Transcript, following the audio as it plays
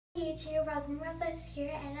YouTube, Rosin Rebus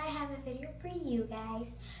here, and I have a video for you guys.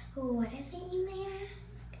 What is it, you may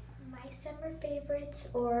ask? My summer favorites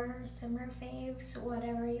or summer faves,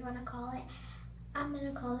 whatever you want to call it. I'm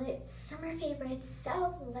going to call it summer favorites,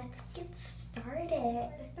 so let's get started.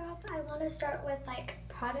 First off, I want to start with like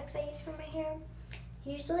products I use for my hair.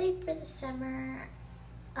 Usually for the summer,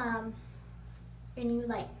 when you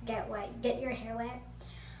like get your hair wet,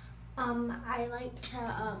 I like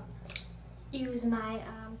to use my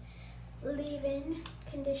leave-in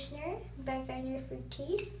conditioner by Garnier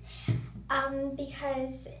Fructis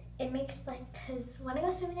because it makes because when I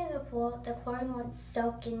go swimming in the pool, the chlorine won't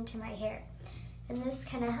soak into my hair, and this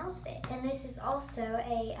kind of helps it. And this is also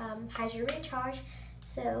a Hydro Recharge,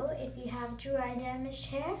 so if you have dry, damaged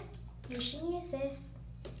hair, you should use this.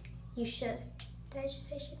 You should. Did I just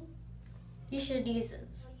say should? You should use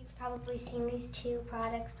this. You've probably seen these two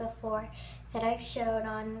products before that I've showed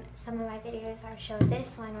on some of my videos. I've showed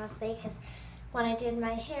this one mostly because when I did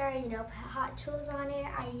my hair, put hot tools on it,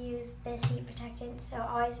 I use this heat protectant, so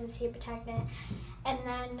always this heat protectant. And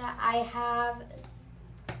then I have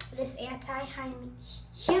this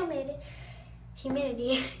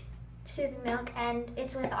anti-humidity soothing milk, and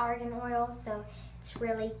it's with argan oil, so it's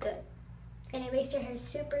really good. And it makes your hair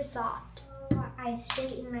super soft. So I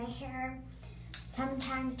straighten my hair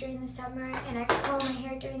sometimes during the summer, and I curl my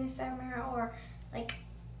hair during the summer, or I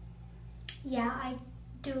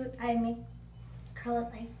make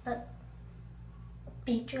curl it but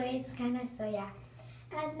beach waves kind of, so yeah.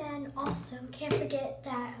 And then also can't forget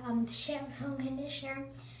that shampoo and conditioner.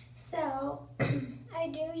 So I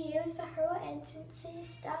do use the Herbal Essences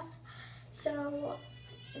stuff. So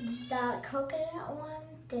the coconut one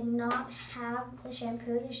did not have the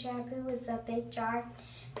shampoo. The shampoo was a big jar.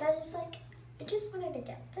 So I just wanted to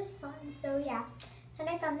get this one, so yeah. And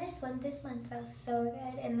I found this one. This one smells so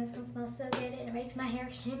good, and this one smells so good, and it makes my hair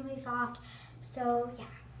extremely soft. So yeah.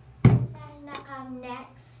 And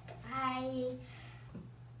next I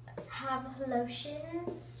have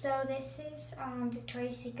lotion. So this is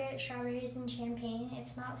Victoria's Secret Strawberries and Champagne. It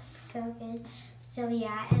smells so good. So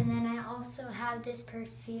yeah, and then I also have this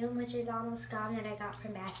perfume, which is Almost Gone, that I got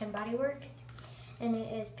from Bath and Body Works, and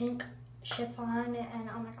it is pink chiffon, and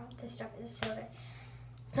oh my god, this stuff is so good. It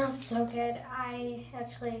smells so good. I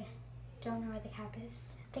actually don't know where the cap is.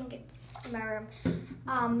 I think it's in my room.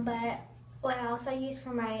 But what else I use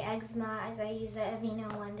for my eczema is I use the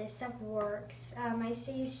Aveeno one. This stuff works. I used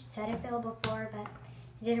to use Cetaphil before, but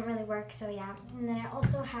it didn't really work, so yeah. And then I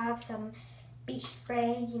also have some beach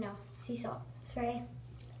spray, sea salt spray.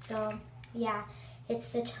 So yeah, it's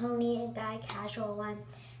the Tony Guy Casual one.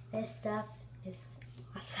 This stuff is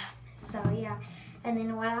awesome. So yeah, and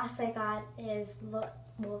then what else I got is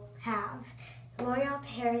L'Oreal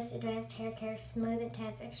Paris Advanced Hair Care Smooth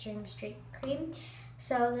Intense Extreme Streak Cream.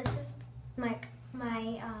 So this is my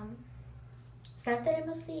stuff that I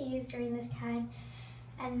mostly use during this time.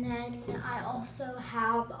 And then I also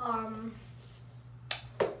have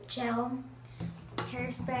gel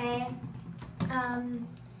hairspray. And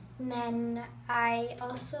then I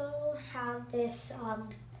also have this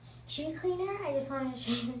shoe cleaner. I just wanted to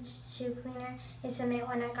show you this shoe cleaner. It's a mint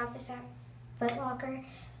one. I got this at Foot Locker.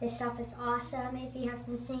 This stuff is awesome. If you have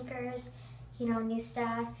some sneakers, new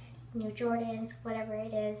stuff, new Jordans, whatever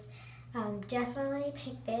it is, definitely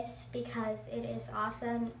pick this because it is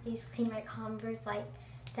awesome. These clean my Converse like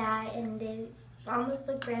that, and they almost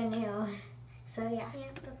look brand new. So yeah, I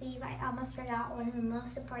can't believe I almost forgot one of the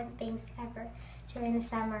most important things ever during the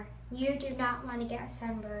summer. You do not want to get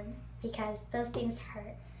sunburned because those things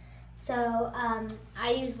hurt. So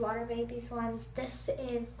I use Water Babies one. This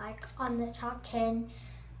is on the top 10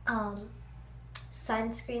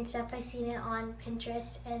 sunscreen stuff. I've seen it on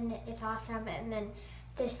Pinterest, and it's awesome. And then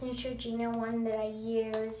this Neutrogena one that I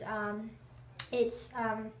use, I use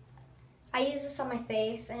this on my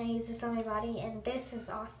face, and I use this on my body, and this is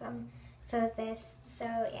awesome. So is this. So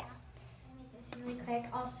yeah, I make this really quick.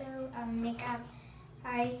 Also makeup,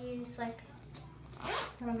 I use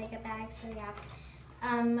little makeup bags. So yeah,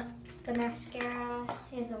 the mascara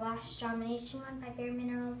is the Lash Domination one by Bare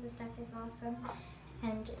Minerals. This stuff is awesome,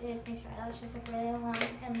 and it makes my eyelashes look really long.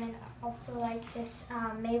 And then also this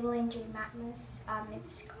Maybelline Jade Matte Mousse.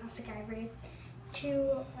 It's Classic Ivory.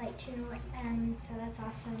 So that's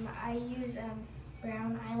awesome. I use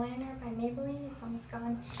brown eyeliner by Maybelline. It's almost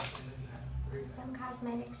gone. Some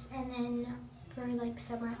cosmetics, and then for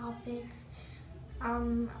summer outfits,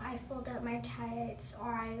 I fold up my tights, or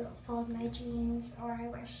I fold my jeans, or I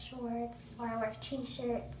wear shorts, or I wear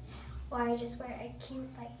t-shirts, or I just wear a cute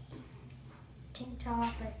tank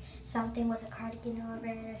top or something with a cardigan over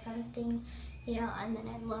it, or something you know, and then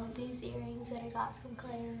I love these earrings that I got from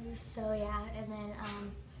Claire's. So yeah, and then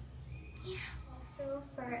yeah. Also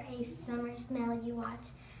for a summer smell you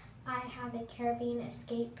want, I have a Caribbean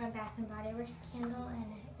Escape from Bath and Body Works candle, and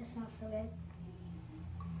it smells so good.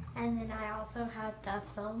 And then I also have the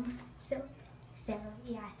foam soap. So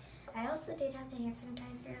yeah, I also did have the hand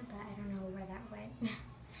sanitizer, but I don't know where that went.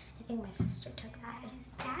 I think my sister took that.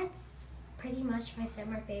 That's pretty much my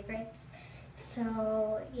summer favorites.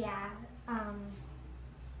 So yeah,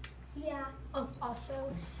 yeah. Oh,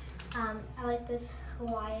 also, I like this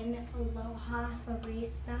Hawaiian Aloha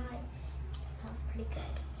Febreze smell. It smells pretty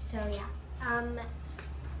good. So yeah,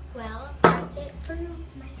 well, that's it for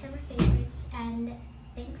my summer favorites, and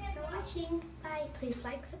thanks for watching. Bye. Please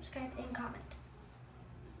like, subscribe, and comment.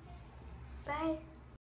 Bye.